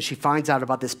space, and she finds out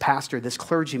about this pastor, this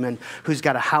clergyman who's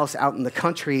got a house out in the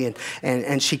country,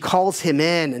 and she calls him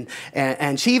in,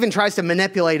 and she even tries to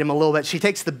manipulate him a little bit. She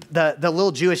takes the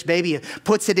little Jewish baby and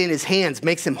puts it in his hands,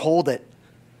 makes him hold it.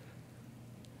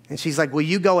 And she's like, will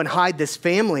you go and hide this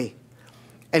family?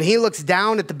 And he looks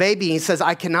down at the baby and he says,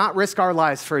 I cannot risk our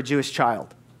lives for a Jewish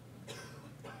child.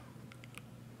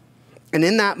 And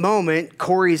in that moment,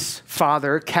 Corey's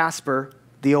father, Casper,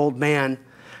 the old man,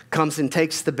 comes and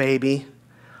takes the baby,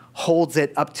 holds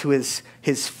it up to his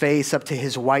face, up to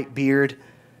his white beard.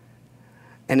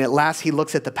 And at last he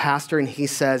looks at the pastor and he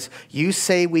says, you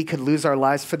say we could lose our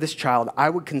lives for this child. I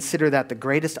would consider that the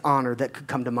greatest honor that could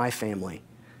come to my family.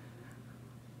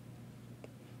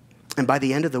 And by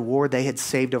the end of the war, they had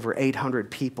saved over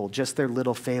 800 people, just their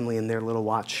little family in their little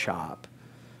watch shop.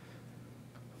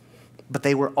 But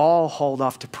they were all hauled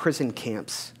off to prison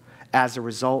camps as a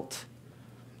result.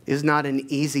 It is not an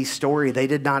easy story. They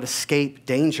did not escape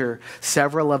danger.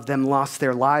 Several of them lost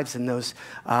their lives in those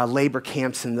labor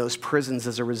camps and those prisons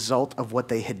as a result of what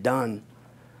they had done.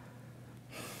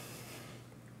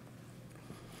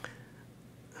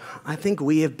 I think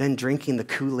we have been drinking the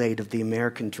Kool-Aid of the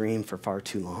American dream for far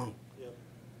too long.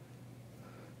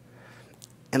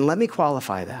 And let me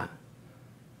qualify that.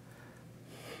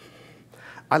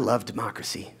 I love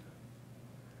democracy.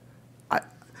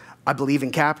 I believe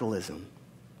in capitalism.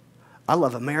 I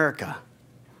love America.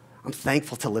 I'm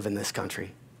thankful to live in this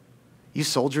country. You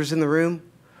soldiers in the room,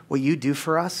 what you do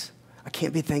for us, I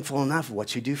can't be thankful enough of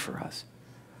what you do for us.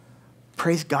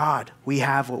 Praise God, we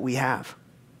have what we have.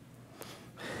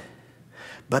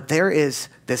 But there is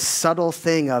this subtle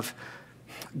thing of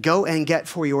go and get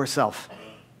for yourself.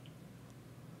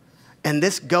 And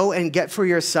this go and get for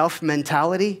yourself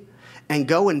mentality, and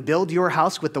go and build your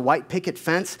house with the white picket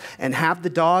fence, and have the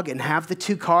dog, and have the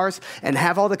 2 cars, and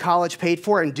have all the college paid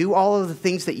for, and do all of the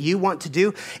things that you want to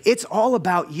do. It's all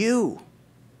about you.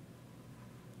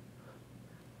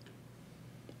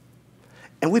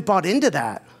 And we bought into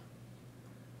that.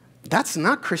 That's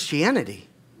not Christianity.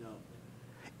 No.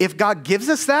 If God gives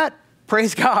us that,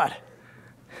 praise God.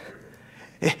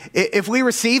 If we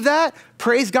receive that,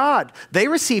 praise God. They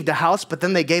received a house, but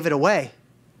then they gave it away.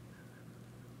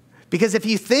 Because if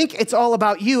you think it's all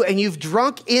about you and you've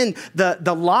drunk in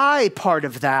the lie part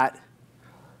of that,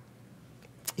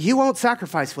 you won't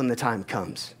sacrifice when the time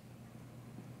comes.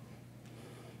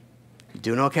 You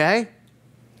doing okay?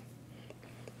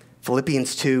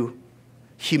 Philippians 2,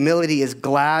 humility is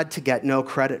glad to get no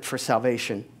credit for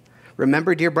salvation.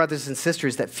 Remember, dear brothers and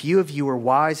sisters, that few of you are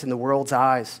wise in the world's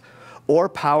eyes, or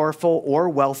powerful or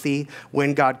wealthy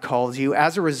when God calls you.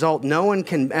 As a result, no one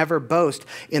can ever boast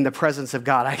in the presence of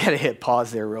God. I got to hit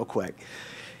pause there real quick.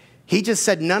 He just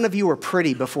said none of you were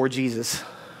pretty before Jesus.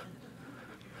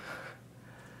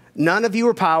 None of you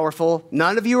were powerful.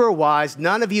 None of you were wise.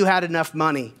 None of you had enough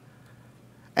money.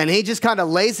 And he just kind of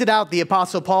lays it out, the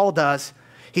Apostle Paul does.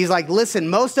 He's like, listen,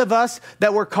 most of us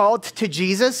that were called to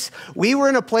Jesus, we were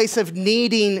in a place of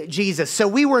needing Jesus. So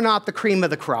we were not the cream of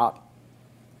the crop.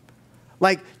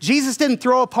 Like, Jesus didn't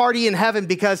throw a party in heaven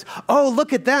because, oh,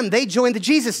 look at them. They joined the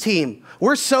Jesus team.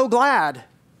 We're so glad.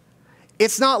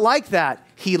 It's not like that.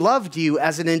 He loved you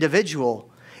as an individual.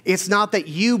 It's not that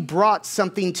you brought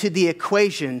something to the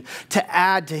equation to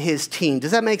add to his team.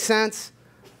 Does that make sense?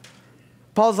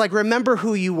 Paul's like, remember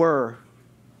who you were.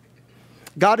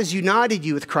 God has united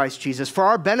you with Christ Jesus. For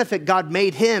our benefit, God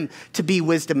made him to be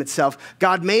wisdom itself.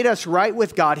 God made us right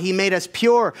with God. He made us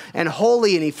pure and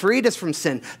holy, and he freed us from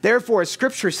sin. Therefore, as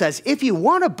Scripture says, if you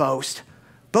want to boast,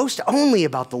 boast only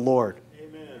about the Lord.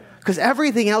 Because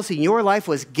everything else in your life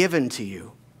was given to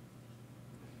you.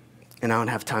 And I don't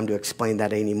have time to explain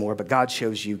that anymore, but God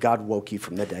shows you. God woke you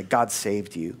from the dead. God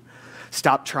saved you.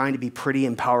 Stop trying to be pretty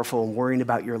and powerful and worrying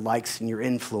about your likes and your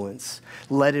influence.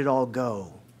 Let it all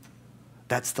go.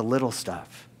 That's the little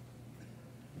stuff.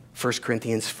 1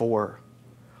 Corinthians 4.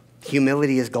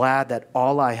 Humility is glad that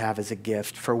all I have is a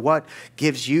gift. For what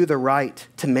gives you the right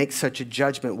to make such a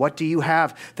judgment? What do you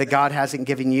have that God hasn't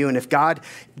given you? And if God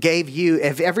gave you,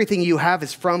 if everything you have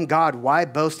is from God, why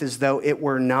boast as though it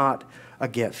were not a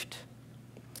gift?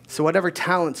 So whatever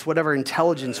talents, whatever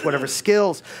intelligence, whatever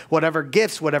skills, whatever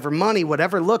gifts, whatever money,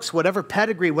 whatever looks, whatever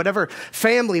pedigree, whatever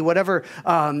family, whatever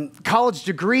college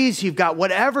degrees you've got,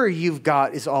 whatever you've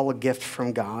got is all a gift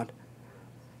from God.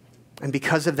 And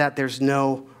because of that, there's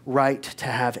no right to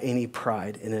have any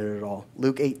pride in it at all.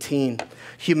 Luke 18,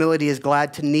 humility is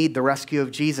glad to need the rescue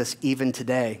of Jesus even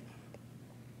today.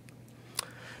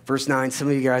 Verse 9, some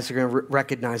of you guys are going to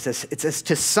recognize this. It says,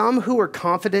 to some who were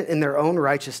confident in their own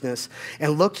righteousness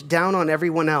and looked down on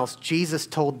everyone else, Jesus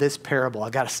told this parable.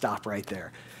 I got to stop right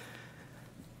there.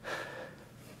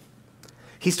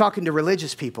 He's talking to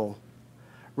religious people.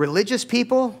 Religious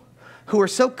people who are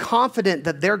so confident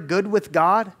that they're good with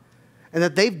God and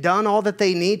that they've done all that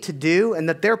they need to do and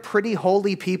that they're pretty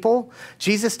holy people.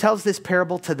 Jesus tells this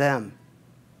parable to them.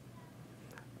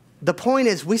 The point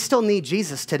is, we still need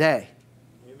Jesus today.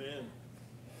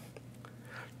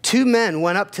 Two men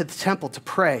went up to the temple to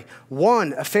pray,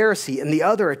 one a Pharisee and the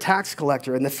other a tax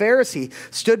collector. And the Pharisee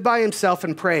stood by himself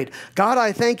and prayed, God,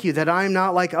 I thank you that I am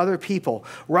not like other people,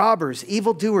 robbers,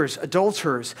 evildoers,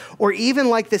 adulterers, or even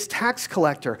like this tax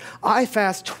collector. I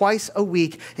fast twice a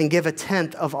week and give a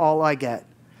tenth of all I get.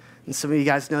 And some of you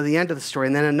guys know the end of the story.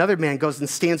 And then another man goes and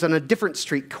stands on a different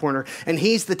street corner, and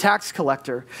he's the tax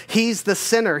collector. He's the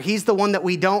sinner. He's the one that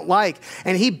we don't like.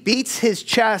 And he beats his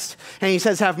chest, and he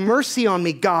says, have mercy on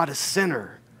me, God, a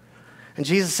sinner. And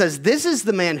Jesus says, this is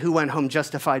the man who went home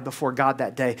justified before God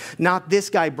that day, not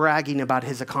this guy bragging about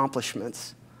his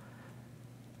accomplishments.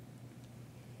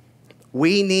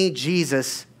 We need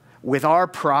Jesus with our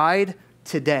pride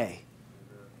today.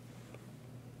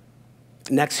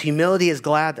 Next, humility is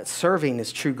glad that serving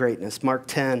is true greatness. Mark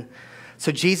 10.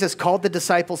 So Jesus called the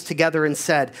disciples together and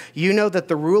said, you know that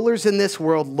the rulers in this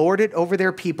world lord it over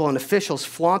their people, and officials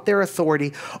flaunt their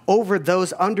authority over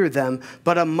those under them.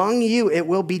 But among you it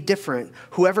will be different.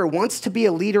 Whoever wants to be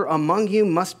a leader among you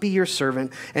must be your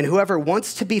servant, and whoever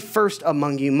wants to be first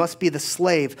among you must be the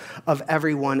slave of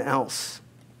everyone else.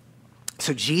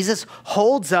 So Jesus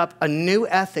holds up a new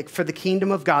ethic for the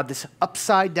kingdom of God, this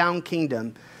upside down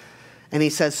kingdom. And he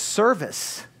says,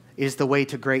 service is the way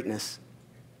to greatness.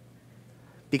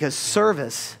 Because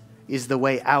service is the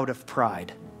way out of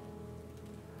pride.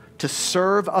 To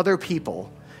serve other people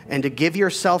and to give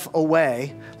yourself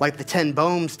away, like the 10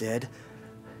 Bohms did,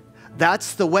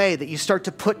 that's the way that you start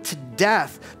to put to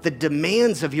death the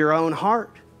demands of your own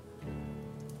heart.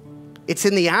 It's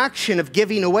in the action of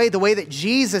giving away the way that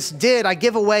Jesus did. I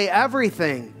give away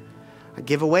everything. I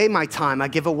give away my time. I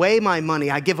give away my money.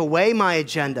 I give away my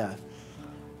agenda.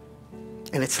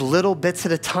 And it's little bits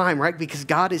at a time, right? Because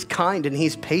God is kind and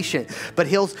he's patient. But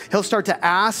he'll start to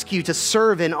ask you to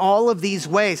serve in all of these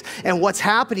ways. And what's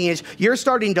happening is you're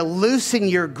starting to loosen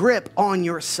your grip on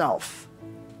yourself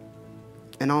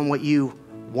and on what you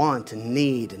want and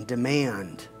need and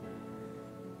demand.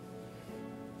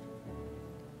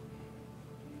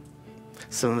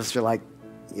 Some of us are like,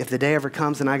 if the day ever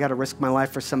comes and I got to risk my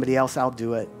life for somebody else, I'll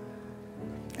do it.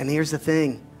 And here's the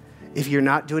thing. If you're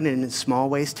not doing it in small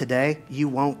ways today, you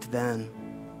won't then.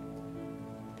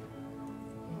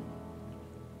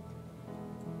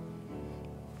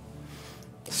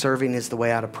 Serving is the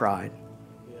way out of pride.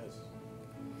 Yes.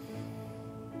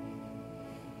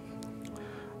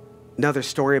 Another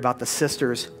story about the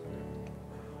sisters.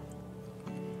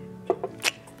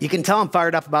 You can tell I'm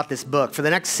fired up about this book. For the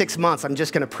next 6 months, I'm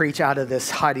just going to preach out of this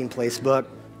hiding place book.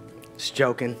 Just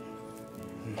joking.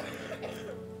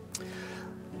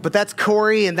 But that's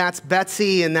Corey, and that's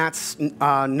Betsy, and that's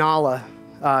Nala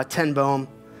Tenboom.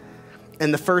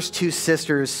 And the first two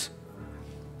sisters,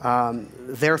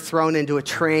 they're thrown into a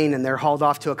train, and they're hauled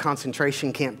off to a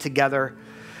concentration camp together.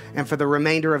 And for the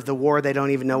remainder of the war, they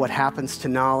don't even know what happens to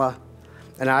Nala.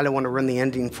 And I don't want to ruin the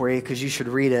ending for you because you should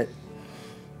read it.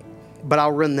 But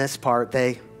I'll ruin this part.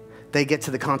 They get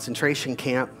to the concentration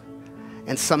camp.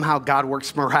 And somehow God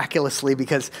works miraculously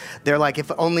because they're like,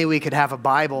 if only we could have a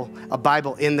Bible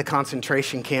in the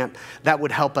concentration camp, that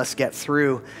would help us get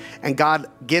through. And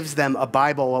God gives them a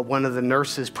Bible. One of the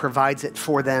nurses provides it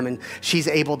for them, and she's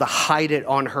able to hide it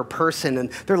on her person.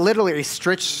 And they're literally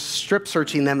strip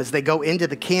searching them as they go into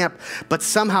the camp. But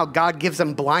somehow God gives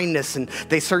them blindness, and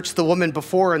they search the woman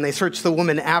before and they search the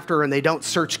woman after, and they don't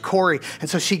search Corey. And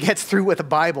so she gets through with a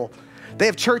Bible. They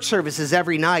have church services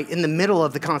every night in the middle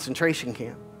of the concentration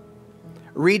camp,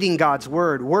 reading God's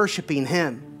word, worshiping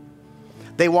him.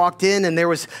 They walked in and there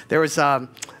was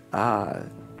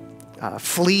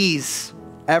fleas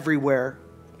everywhere.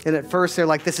 And at first they're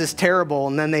like, this is terrible.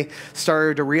 And then they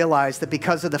started to realize that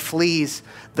because of the fleas,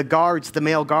 the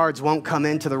male guards won't come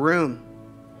into the room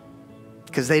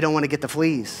because they don't want to get the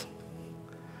fleas,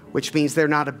 which means they're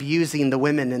not abusing the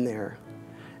women in there.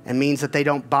 And means that they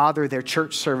don't bother their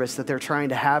church service that they're trying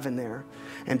to have in there.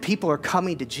 And people are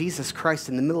coming to Jesus Christ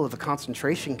in the middle of a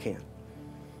concentration camp.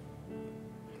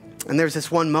 And there's this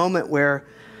one moment where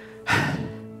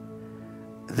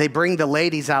they bring the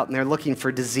ladies out and they're looking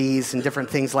for disease and different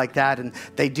things like that. And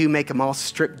they do make them all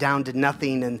stripped down to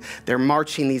nothing. And they're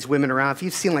marching these women around. If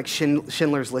you've seen like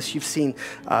Schindler's List, you've seen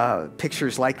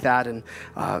pictures like that. And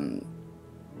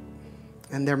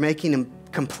they're making them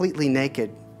completely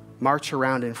naked, march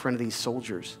around in front of these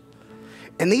soldiers.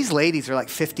 And these ladies are like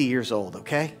 50 years old,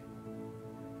 okay?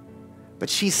 But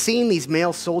she's seen these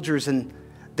male soldiers and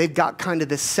they've got kind of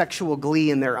this sexual glee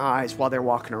in their eyes while they're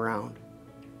walking around.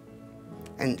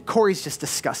 And Corey's just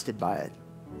disgusted by it,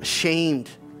 ashamed.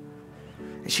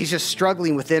 And she's just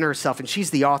struggling within herself. And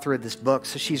she's the author of this book,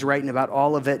 so she's writing about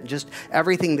all of it and just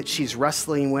everything that she's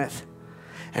wrestling with.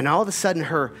 And all of a sudden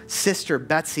her sister,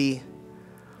 Betsy,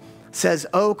 says,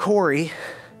 "Oh, Corey,"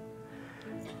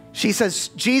 she says,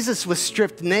 "Jesus was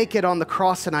stripped naked on the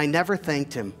cross and I never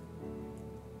thanked him."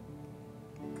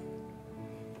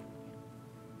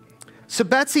 So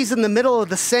Betsy's in the middle of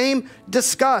the same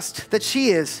disgust that she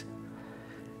is.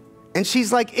 And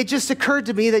she's like, it just occurred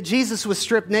to me that Jesus was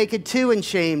stripped naked too and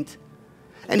shamed.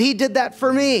 And he did that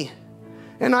for me.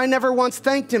 And I never once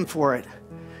thanked him for it.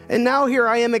 And now here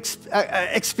I am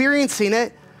experiencing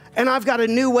it. And I've got a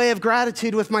new way of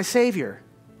gratitude with my Savior.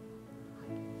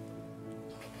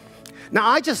 Now,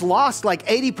 I just lost like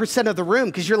 80% of the room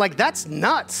because you're like, that's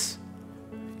nuts.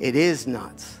 It is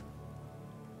nuts.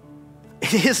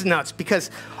 It is nuts because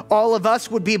all of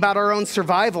us would be about our own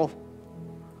survival.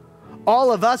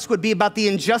 All of us would be about the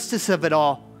injustice of it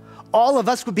all. All of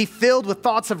us would be filled with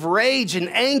thoughts of rage and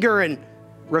anger and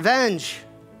revenge.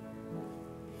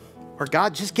 Or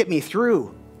God, just get me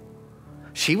through.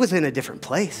 She was in a different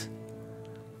place.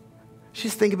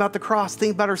 She's thinking about the cross,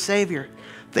 thinking about her Savior,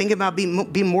 thinking about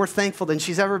being more thankful than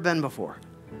she's ever been before.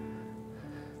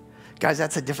 Guys,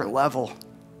 that's a different level.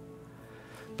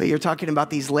 But you're talking about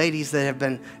these ladies that have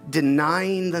been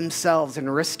denying themselves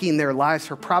and risking their lives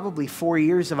for probably 4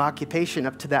 years of occupation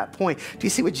up to that point. Do you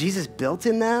see what Jesus built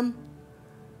in them?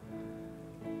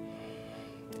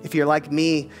 If you're like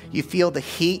me, you feel the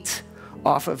heat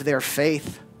off of their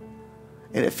faith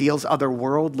and it feels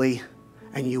otherworldly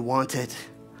and you want it.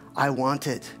 I want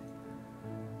it.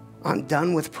 I'm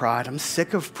done with pride. I'm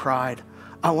sick of pride.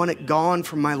 I want it gone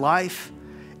from my life.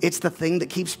 It's the thing that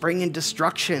keeps bringing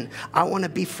destruction. I want to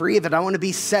be free of it. I want to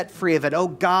be set free of it. Oh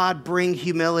God, bring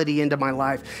humility into my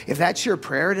life. If that's your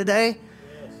prayer today,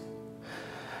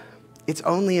 It's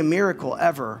only a miracle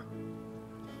ever.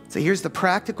 So here's the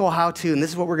practical how-to, and this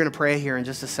is what we're going to pray here in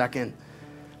just a second.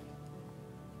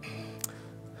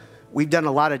 We've done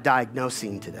a lot of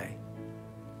diagnosing today.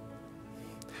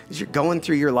 As you're going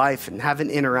through your life and having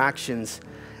interactions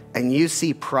and you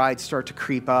see pride start to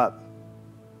creep up,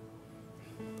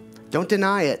 don't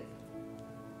deny it.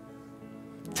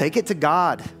 Take it to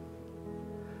God.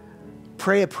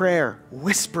 Pray a prayer.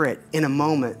 Whisper it in a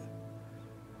moment.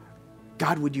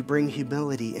 God, would you bring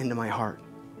humility into my heart?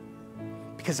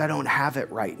 Because I don't have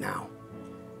it right now.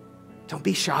 Don't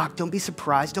be shocked. Don't be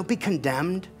surprised. Don't be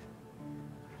condemned.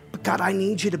 But God, I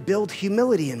need you to build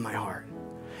humility in my heart.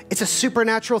 It's a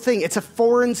supernatural thing. It's a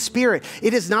foreign spirit.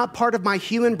 It is not part of my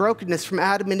human brokenness from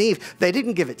Adam and Eve. They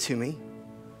didn't give it to me.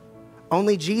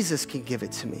 Only Jesus can give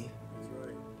it to me.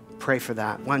 Pray for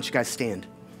that. Why don't you guys stand?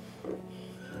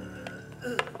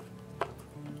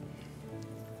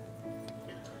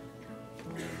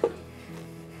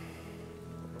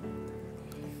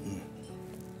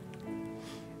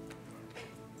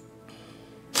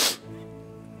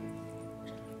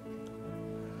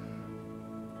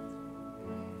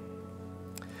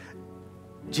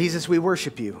 Jesus, we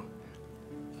worship you.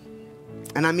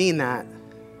 And I mean that.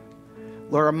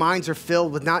 Lord, our minds are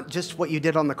filled with not just what you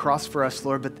did on the cross for us,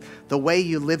 Lord, but the way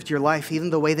you lived your life, even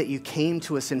the way that you came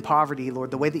to us in poverty,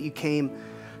 Lord, the way that you came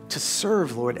to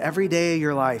serve, Lord, every day of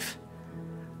your life,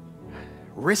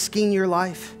 risking your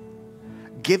life,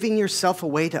 giving yourself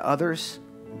away to others.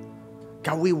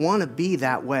 God, we want to be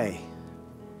that way.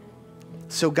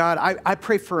 So God, I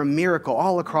pray for a miracle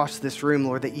all across this room,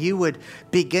 Lord, that you would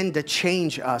begin to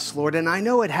change us, Lord. And I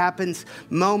know it happens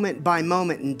moment by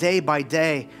moment and day by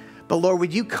day. But Lord,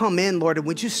 would you come in, Lord, and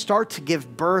would you start to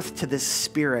give birth to this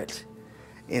spirit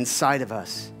inside of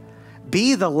us?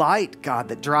 Be the light, God,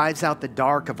 that drives out the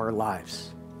dark of our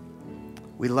lives.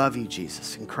 We love you,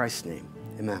 Jesus. In Christ's name,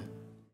 amen.